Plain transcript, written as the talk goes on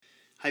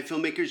Hi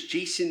filmmakers,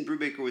 Jason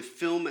Brubaker with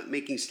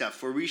Filmmaking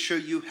Stuff, where we show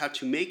you how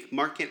to make,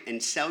 market,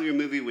 and sell your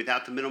movie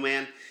without the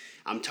middleman.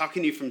 I'm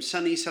talking to you from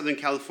sunny Southern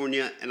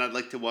California, and I'd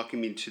like to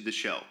welcome you to the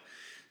show.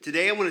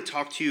 Today I want to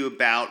talk to you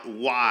about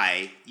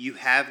why you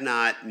have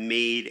not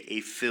made a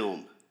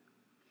film.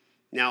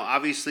 Now,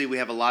 obviously, we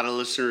have a lot of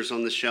listeners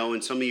on the show,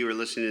 and some of you are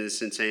listening to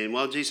this and saying,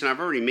 well, Jason, I've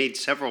already made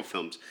several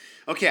films.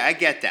 Okay, I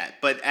get that,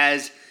 but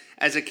as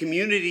a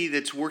community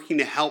that's working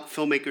to help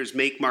filmmakers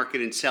make,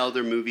 market, and sell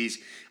their movies,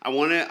 I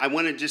want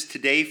to just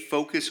today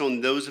focus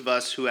on those of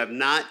us who have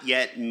not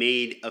yet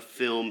made a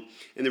film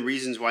and the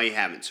reasons why you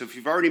haven't. So if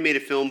you've already made a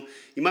film,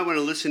 you might want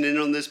to listen in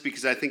on this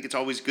because I think it's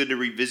always good to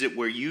revisit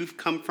where you've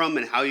come from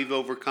and how you've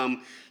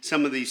overcome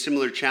some of these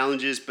similar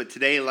challenges. But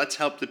today, let's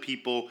help the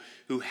people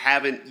who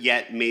haven't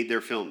yet made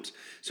their films.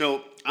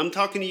 So I'm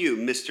talking to you,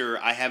 Mr.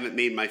 I haven't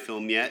made my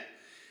film yet.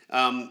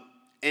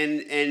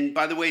 And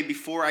by the way,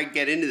 before I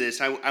get into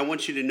this, I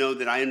want you to know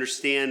that I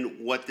understand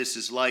what this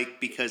is like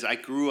because I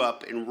grew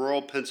up in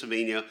rural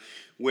Pennsylvania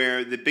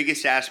where the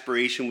biggest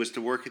aspiration was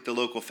to work at the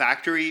local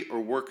factory or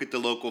work at the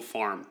local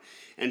farm.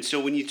 And so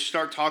when you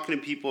start talking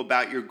to people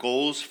about your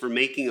goals for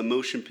making a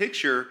motion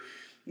picture,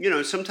 you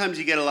know, sometimes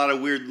you get a lot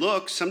of weird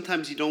looks.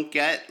 Sometimes you don't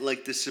get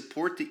like the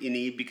support that you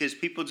need because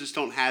people just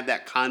don't have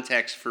that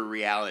context for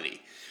reality.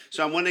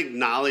 So I want to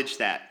acknowledge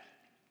that.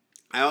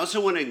 I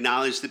also want to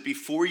acknowledge that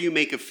before you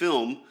make a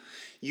film,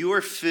 you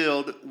are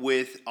filled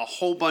with a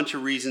whole bunch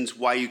of reasons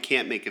why you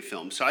can't make a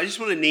film. So I just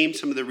want to name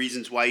some of the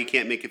reasons why you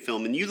can't make a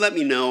film, and you let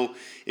me know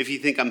if you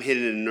think I'm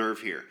hitting a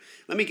nerve here.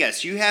 Let me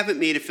guess, you haven't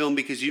made a film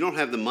because you don't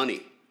have the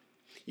money.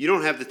 You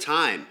don't have the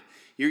time.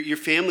 Your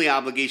family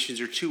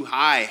obligations are too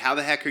high. How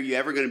the heck are you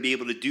ever going to be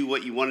able to do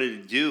what you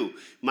wanted to do?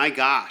 My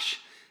gosh.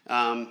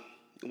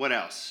 What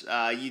else?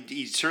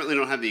 You certainly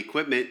don't have the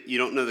equipment. You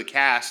don't know the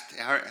cast.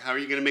 How are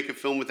you going to make a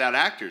film without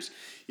actors?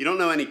 You don't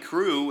know any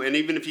crew, and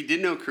even if you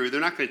did know crew,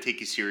 they're not going to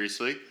take you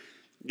seriously.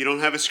 You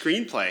don't have a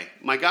screenplay.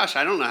 My gosh,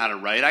 I don't know how to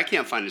write. I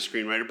can't find a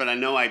screenwriter, but I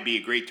know I'd be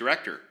a great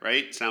director,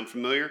 right? Sound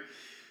familiar?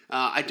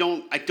 I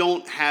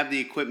don't have the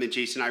equipment,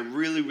 Jason. I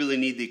really, really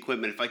need the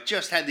equipment. If I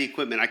just had the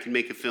equipment, I could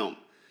make a film.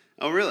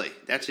 Oh, really?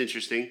 That's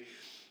interesting.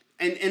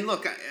 And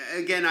look,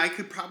 again, I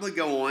could probably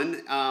go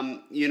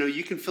on.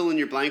 You can fill in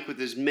your blank with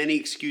as many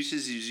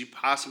excuses as you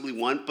possibly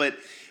want. But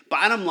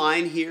bottom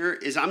line here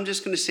is I'm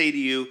just going to say to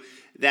you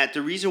that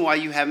the reason why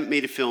you haven't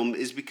made a film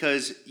is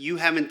because you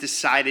haven't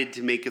decided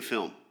to make a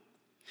film.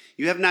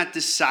 You have not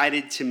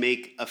decided to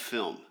make a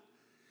film.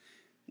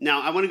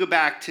 Now, I want to go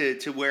back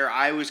to where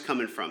I was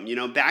coming from. You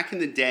know, back in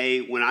the day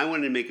when I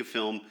wanted to make a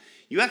film,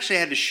 you actually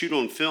had to shoot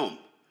on film.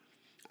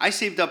 I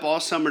saved up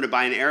all summer to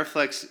buy an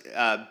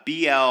Airflex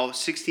BL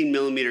 16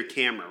 millimeter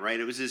camera, right?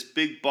 It was this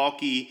big,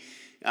 bulky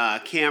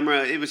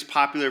camera. It was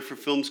popular for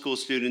film school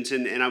students,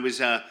 and I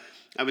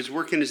was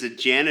working as a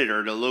janitor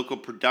at a local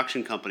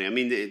production company. I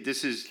mean,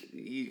 this is,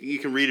 you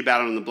can read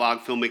about it on the blog,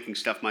 Filmmaking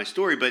Stuff, My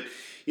Story, but,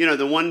 you know,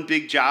 the one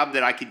big job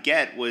that I could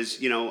get was,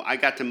 you know, I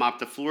got to mop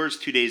the floors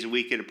 2 days a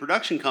week at a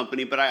production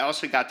company, but I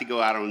also got to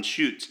go out on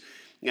shoots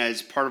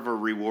as part of a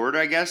reward,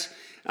 I guess.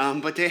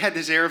 But they had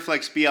this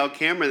Airflex BL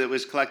camera that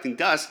was collecting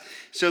dust.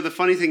 So the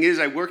funny thing is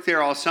I worked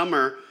there all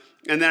summer,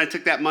 and then I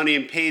took that money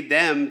and paid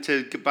them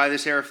to buy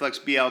this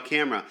Airflex BL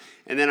camera.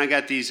 And then I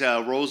got these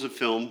rolls of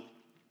film,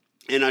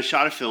 and I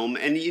shot a film.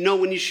 And, you know,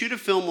 when you shoot a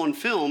film on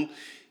film,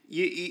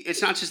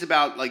 it's not just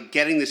about, like,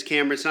 getting this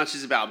camera. It's not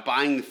just about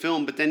buying the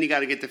film, but then you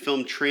got to get the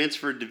film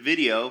transferred to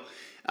video.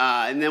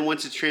 And then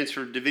once it's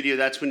transferred to video,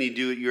 that's when you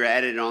do your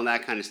edit and all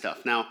that kind of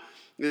stuff. Now,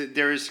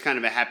 there is kind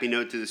of a happy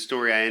note to the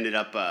story. I ended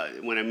up,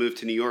 when I moved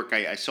to New York,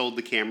 I sold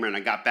the camera and I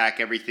got back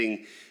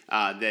everything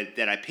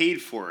that I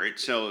paid for it.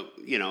 So,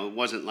 you know, it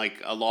wasn't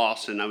like a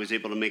loss and I was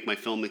able to make my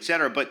film,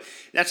 etc. But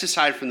that's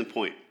aside from the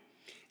point.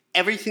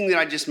 Everything that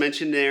I just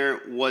mentioned there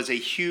was a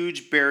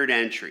huge barrier to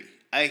entry.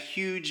 A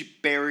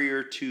huge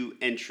barrier to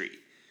entry.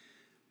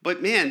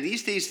 But man,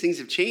 these days things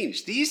have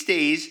changed. These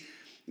days,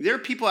 there are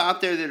people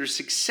out there that are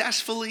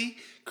successfully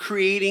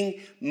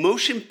creating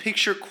motion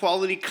picture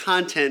quality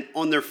content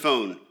on their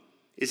phone.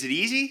 Is it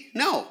easy?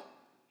 No,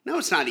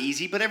 it's not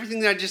easy, but everything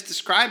that I just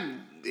described,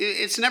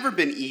 it's never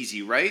been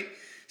easy, right?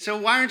 So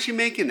why aren't you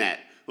making that?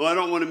 Well, I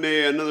don't want to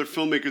be another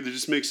filmmaker that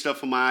just makes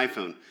stuff on my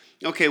iPhone.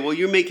 Okay, well,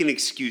 you're making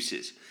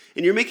excuses.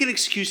 And you're making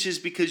excuses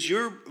because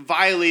you're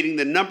violating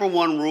the number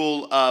one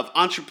rule of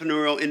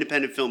entrepreneurial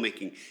independent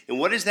filmmaking. And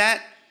what is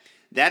that?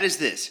 That is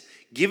this.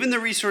 Given the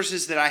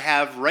resources that I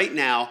have right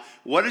now,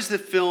 what is the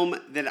film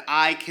that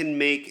I can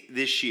make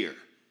this year?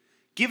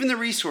 Given the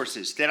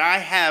resources that I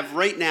have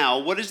right now,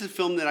 what is the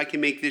film that I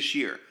can make this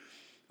year?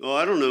 Well,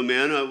 I don't know,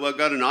 man. I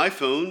got an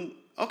iPhone.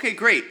 Okay,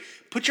 great.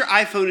 Put your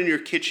iPhone in your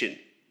kitchen.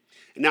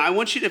 Now, I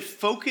want you to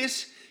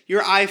focus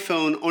your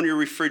iPhone on your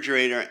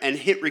refrigerator and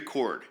hit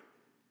record.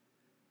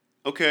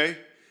 Okay?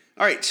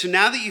 All right, so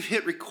now that you've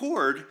hit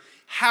record,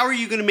 how are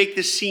you going to make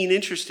this scene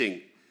interesting?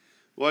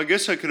 Well, I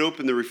guess I could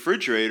open the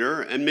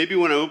refrigerator, and maybe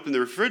when I open the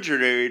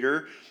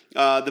refrigerator,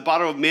 the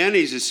bottle of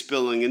mayonnaise is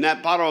spilling, and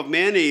that bottle of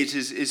mayonnaise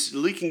is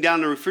leaking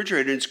down the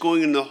refrigerator, and it's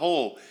going in the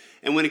hole.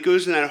 And when it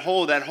goes in that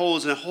hole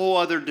is a whole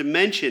other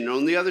dimension.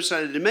 On the other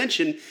side of the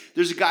dimension,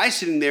 there's a guy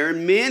sitting there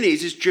and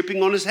mayonnaise is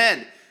dripping on his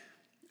head.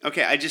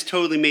 Okay, I just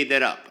totally made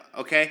that up,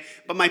 okay?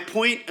 But my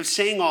point of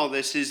saying all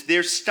this is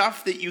there's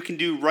stuff that you can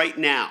do right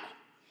now,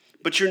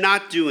 but you're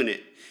not doing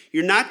it.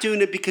 You're not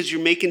doing it because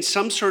you're making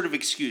some sort of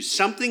excuse.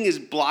 Something is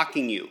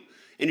blocking you,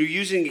 and you're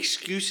using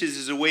excuses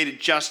as a way to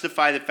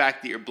justify the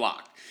fact that you're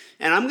blocked.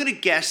 And I'm going to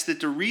guess that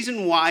the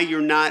reason why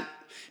you're not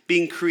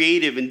being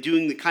creative and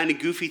doing the kind of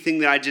goofy thing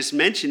that I just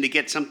mentioned to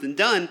get something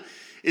done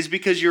is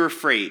because you're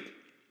afraid.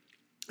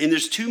 And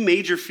there's two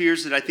major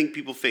fears that I think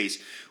people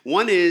face.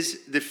 One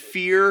is the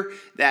fear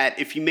that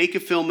if you make a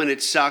film and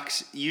it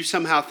sucks, you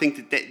somehow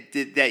think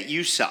that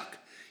you suck.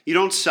 You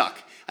don't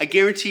suck. I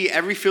guarantee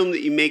every film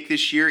that you make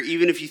this year,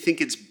 even if you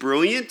think it's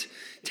brilliant,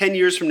 10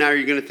 years from now,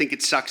 you're going to think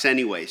it sucks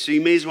anyway. So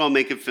you may as well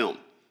make a film,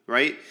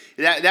 right?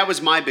 That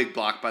was my big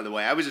block, by the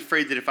way. I was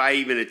afraid that if I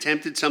even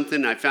attempted something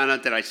and I found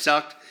out that I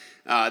sucked,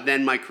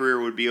 then my career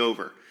would be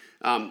over.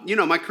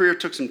 My career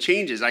took some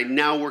changes. I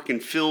now work in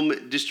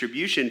film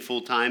distribution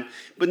full time,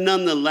 but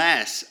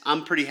nonetheless,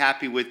 I'm pretty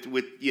happy with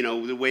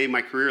the way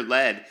my career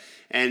led.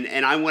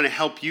 And I want to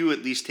help you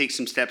at least take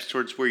some steps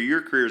towards where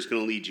your career is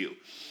going to lead you.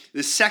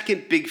 The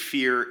second big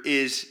fear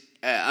is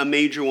a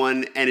major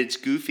one, and it's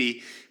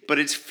goofy, but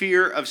it's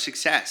fear of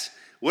success.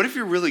 What if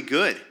you're really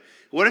good?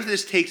 What if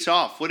this takes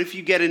off? What if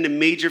you get into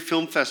major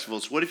film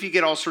festivals? What if you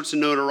get all sorts of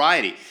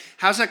notoriety?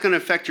 How's that going to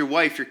affect your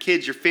wife, your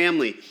kids, your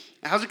family?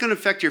 How's it going to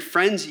affect your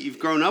friends that you've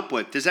grown up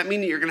with? Does that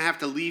mean that you're going to have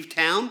to leave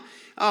town?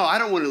 Oh, I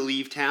don't want to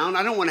leave town.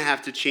 I don't want to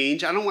have to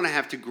change. I don't want to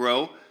have to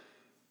grow.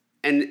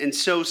 And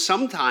so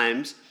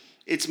sometimes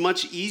it's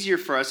much easier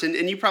for us, and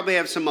you probably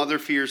have some other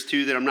fears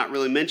too that I'm not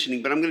really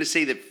mentioning, but I'm going to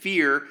say that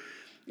fear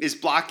is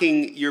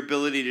blocking your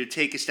ability to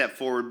take a step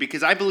forward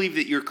because I believe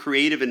that you're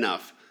creative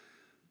enough.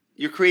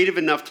 You're creative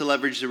enough to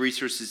leverage the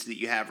resources that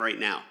you have right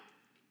now.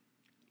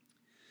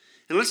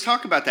 And let's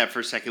talk about that for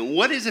a second.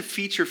 What is a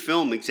feature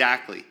film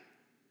exactly?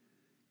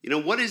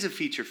 What is a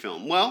feature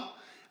film? Well,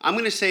 I'm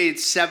going to say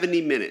it's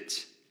 70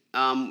 minutes.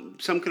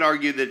 Some could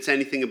argue that it's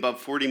anything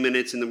above 40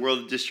 minutes. In the world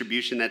of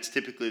distribution, that's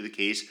typically the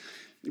case.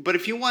 But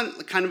if you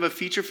want kind of a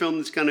feature film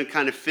that's going to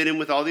kind of fit in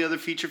with all the other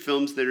feature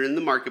films that are in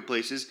the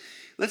marketplaces,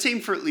 let's aim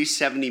for at least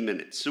 70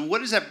 minutes. So what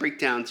does that break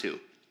down to?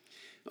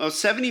 Well,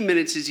 70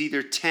 minutes is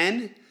either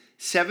 10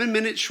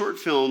 7-minute short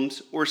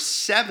films or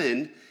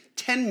 7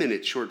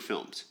 10-minute short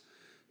films.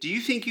 Do you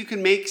think you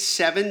can make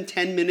 7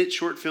 10-minute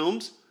short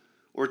films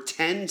or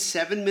 10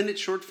 7-minute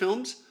short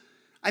films?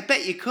 I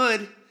bet you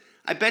could.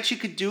 I bet you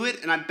could do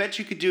it, and I bet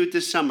you could do it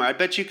this summer. I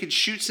bet you could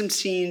shoot some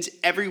scenes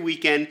every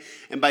weekend,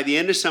 and by the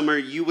end of summer,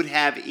 you would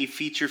have a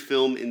feature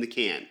film in the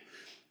can.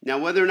 Now,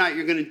 whether or not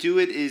you're going to do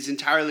it is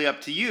entirely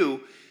up to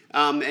you,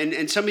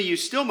 and some of you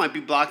still might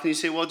be blocked, and you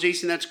say, well,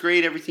 Jason, that's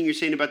great. Everything you're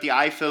saying about the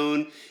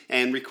iPhone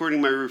and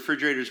recording my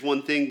refrigerator is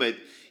one thing, but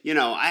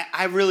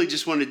I really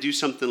just want to do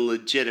something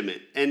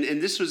legitimate. And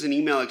this was an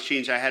email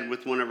exchange I had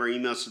with one of our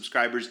email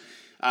subscribers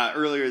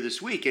earlier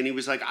this week, and he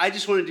was like, I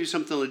just want to do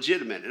something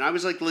legitimate. And I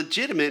was like,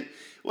 legitimate?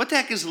 What the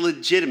heck is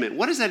legitimate?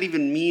 What does that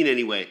even mean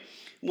anyway?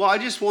 Well, I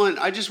just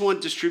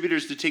want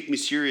distributors to take me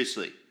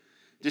seriously.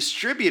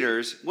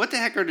 Distributors? What the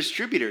heck are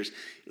distributors?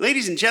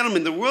 Ladies and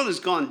gentlemen, the world has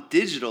gone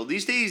digital.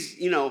 These days,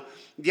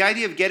 the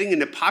idea of getting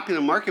into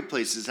popular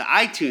marketplaces,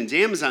 iTunes,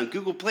 Amazon,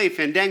 Google Play,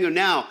 Fandango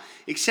Now,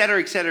 et cetera,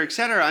 et cetera, et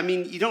cetera. I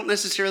mean, you don't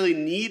necessarily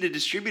need a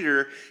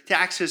distributor to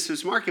access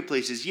those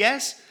marketplaces.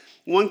 Yes,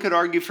 one could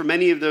argue for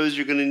many of those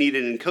you're going to need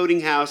an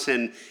encoding house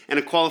and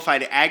a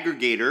qualified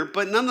aggregator,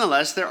 but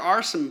nonetheless, there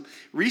are some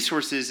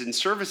resources and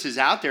services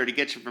out there to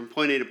get you from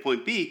point A to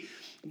point B.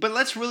 But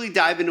let's really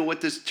dive into what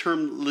this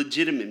term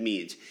legitimate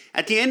means.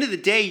 At the end of the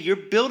day, you're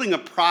building a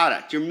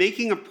product. You're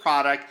making a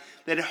product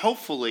that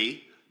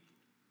hopefully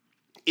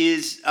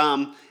is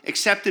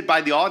accepted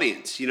by the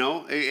audience,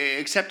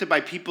 accepted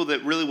by people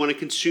that really want to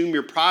consume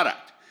your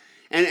product.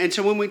 And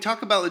so when we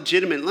talk about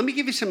legitimate, let me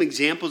give you some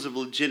examples of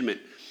legitimate.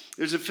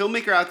 There's a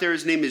filmmaker out there,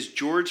 his name is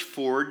George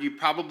Ford. You've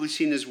probably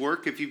seen his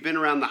work if you've been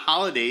around the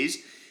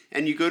holidays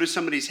and you go to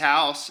somebody's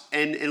house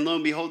and lo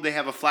and behold, they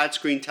have a flat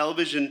screen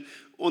television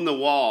on the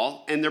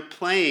wall and they're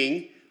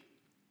playing,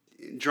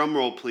 drum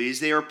roll please,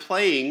 they are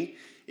playing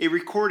a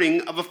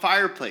recording of a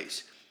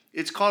fireplace.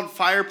 It's called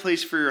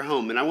Fireplace for Your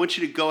Home, and I want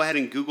you to go ahead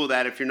and Google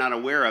that if you're not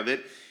aware of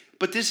it.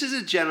 But this is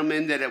a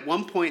gentleman that at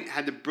one point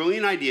had the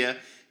brilliant idea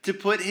to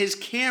put his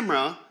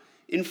camera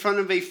in front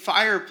of a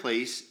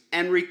fireplace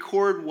and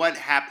record what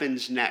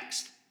happens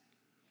next.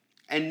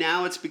 And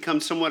now it's become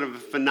somewhat of a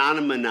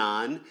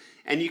phenomenon,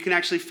 and you can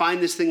actually find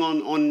this thing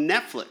on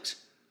Netflix.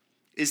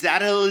 Is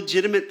that a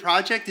legitimate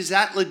project? Is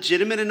that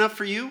legitimate enough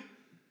for you?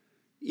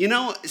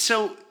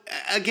 So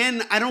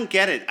again, I don't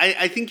get it.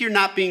 I think you're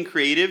not being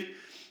creative.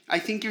 I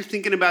think you're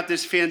thinking about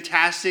this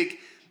fantastic,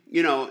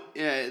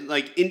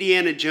 like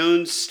Indiana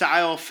Jones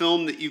style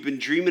film that you've been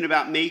dreaming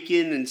about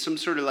making and some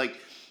sort of like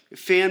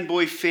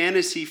fanboy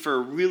fantasy for a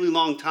really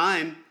long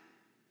time.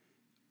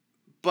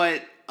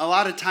 But a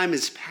lot of time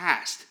has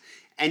passed,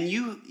 and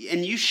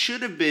you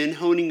should have been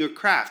honing your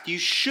craft. You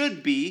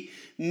should be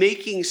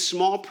making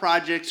small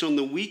projects on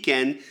the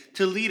weekend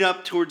to lead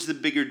up towards the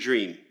bigger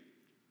dream.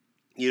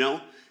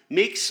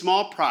 Make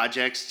small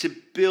projects to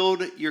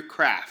build your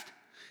craft.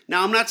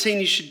 Now, I'm not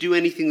saying you should do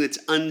anything that's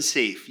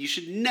unsafe. You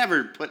should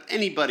never put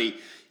anybody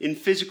in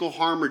physical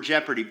harm or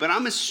jeopardy. But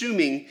I'm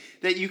assuming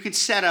that you could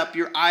set up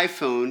your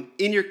iPhone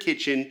in your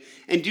kitchen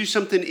and do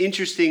something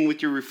interesting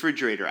with your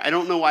refrigerator. I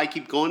don't know why I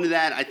keep going to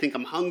that. I think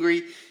I'm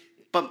hungry.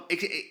 But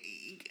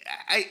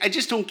I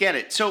just don't get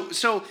it.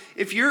 So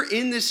if you're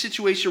in this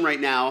situation right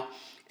now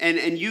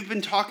and you've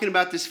been talking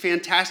about this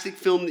fantastic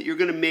film that you're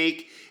going to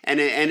make and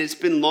it's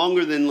been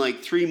longer than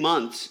like 3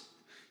 months,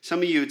 some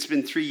of you it's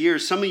been 3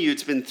 years, some of you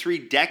it's been 3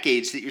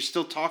 decades that you're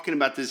still talking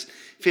about this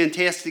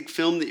fantastic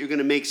film that you're going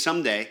to make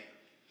someday.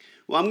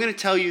 Well, I'm going to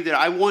tell you that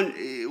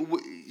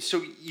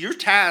so your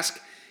task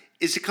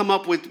is to come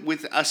up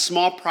with a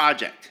small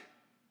project.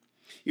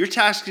 Your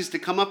task is to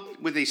come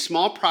up with a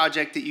small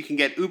project that you can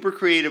get uber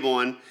creative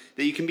on,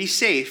 that you can be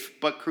safe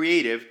but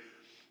creative,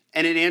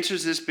 and it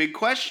answers this big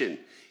question.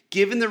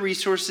 Given the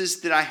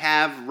resources that I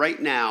have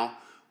right now,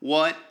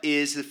 what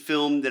is the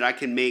film that I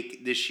can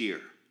make this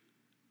year?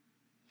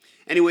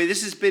 Anyway,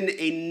 this has been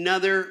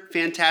another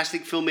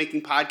fantastic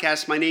filmmaking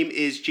podcast. My name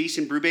is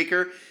Jason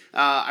Brubaker.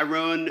 I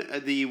run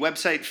the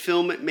website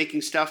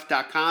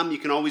filmmakingstuff.com. You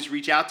can always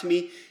reach out to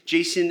me,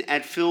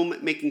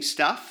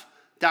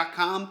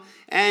 jason@filmmakingstuff.com.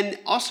 And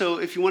also,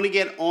 if you want to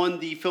get on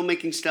the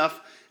Filmmaking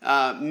Stuff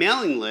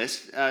mailing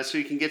list so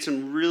you can get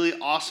some really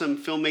awesome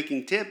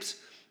filmmaking tips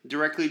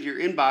directly to your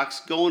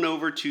inbox, going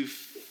over to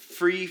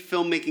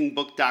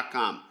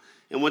freefilmmakingbook.com.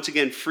 And once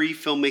again,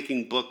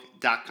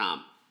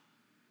 freefilmmakingbook.com.